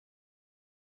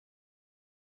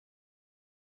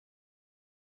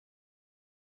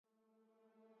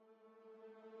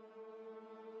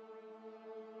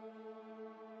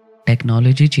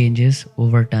Technology changes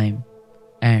over time,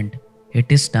 and it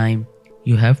is time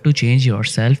you have to change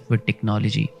yourself with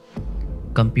technology.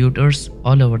 Computers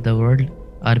all over the world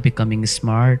are becoming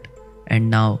smart, and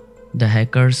now the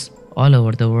hackers all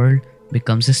over the world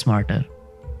becomes smarter.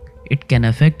 It can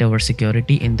affect our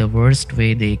security in the worst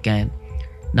way they can.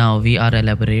 Now we are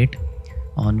elaborate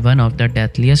on one of the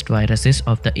deadliest viruses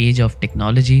of the age of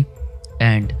technology,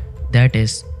 and that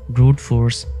is brute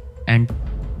force and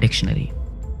dictionary.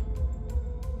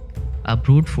 A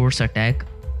brute force attack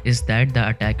is that the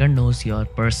attacker knows your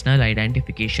personal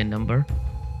identification number,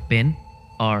 PIN,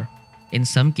 or in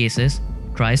some cases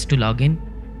tries to log in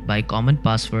by common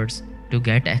passwords to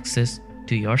get access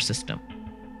to your system.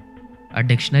 A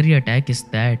dictionary attack is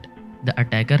that the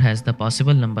attacker has the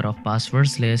possible number of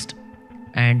passwords list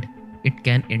and it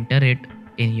can enter it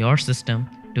in your system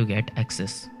to get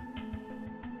access.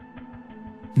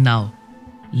 Now,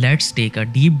 let's take a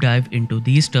deep dive into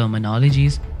these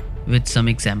terminologies with some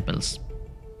examples.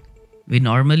 We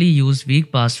normally use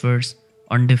weak passwords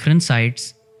on different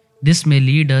sites. This may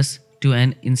lead us to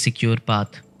an insecure path.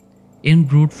 In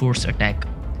brute force attack,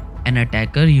 an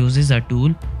attacker uses a tool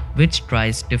which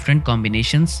tries different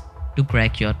combinations to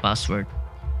crack your password.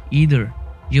 Either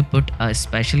you put a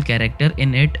special character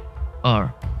in it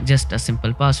or just a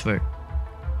simple password.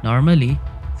 Normally,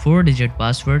 4-digit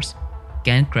passwords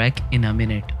can crack in a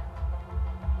minute,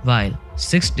 while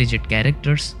 6-digit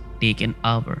characters take an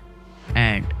hour,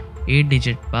 and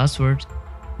 8-digit passwords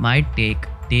might take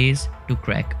days to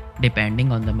crack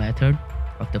depending on the method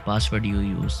of the password you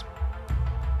use.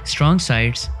 Strong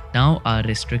sites now are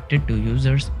restricted to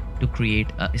users to create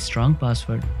a strong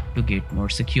password to get more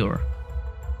secure.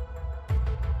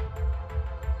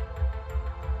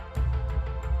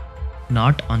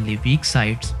 Not only weak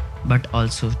sites but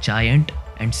also giant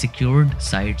and secured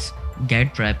sites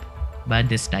get trapped by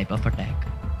this type of attack.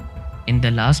 In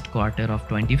the last quarter of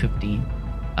 2015,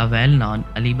 a well-known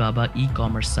Alibaba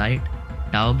e-commerce site,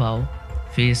 Taobao,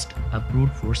 faced a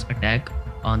brute force attack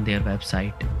on their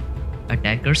website.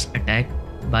 Attackers attack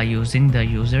by using the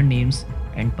usernames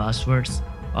and passwords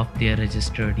of their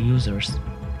registered users.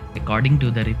 According to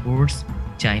the reports,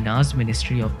 China's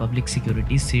Ministry of Public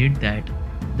Security said that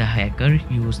the hacker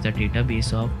used the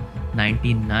database of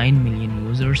 99 million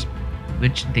users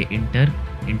which they enter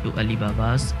into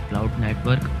Alibaba's cloud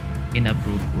network in a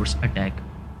brute force attack.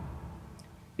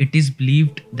 It is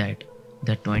believed that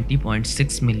the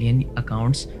 20.6 million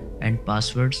accounts and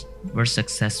passwords were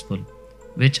successful,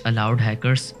 which allowed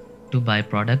hackers to buy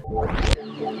product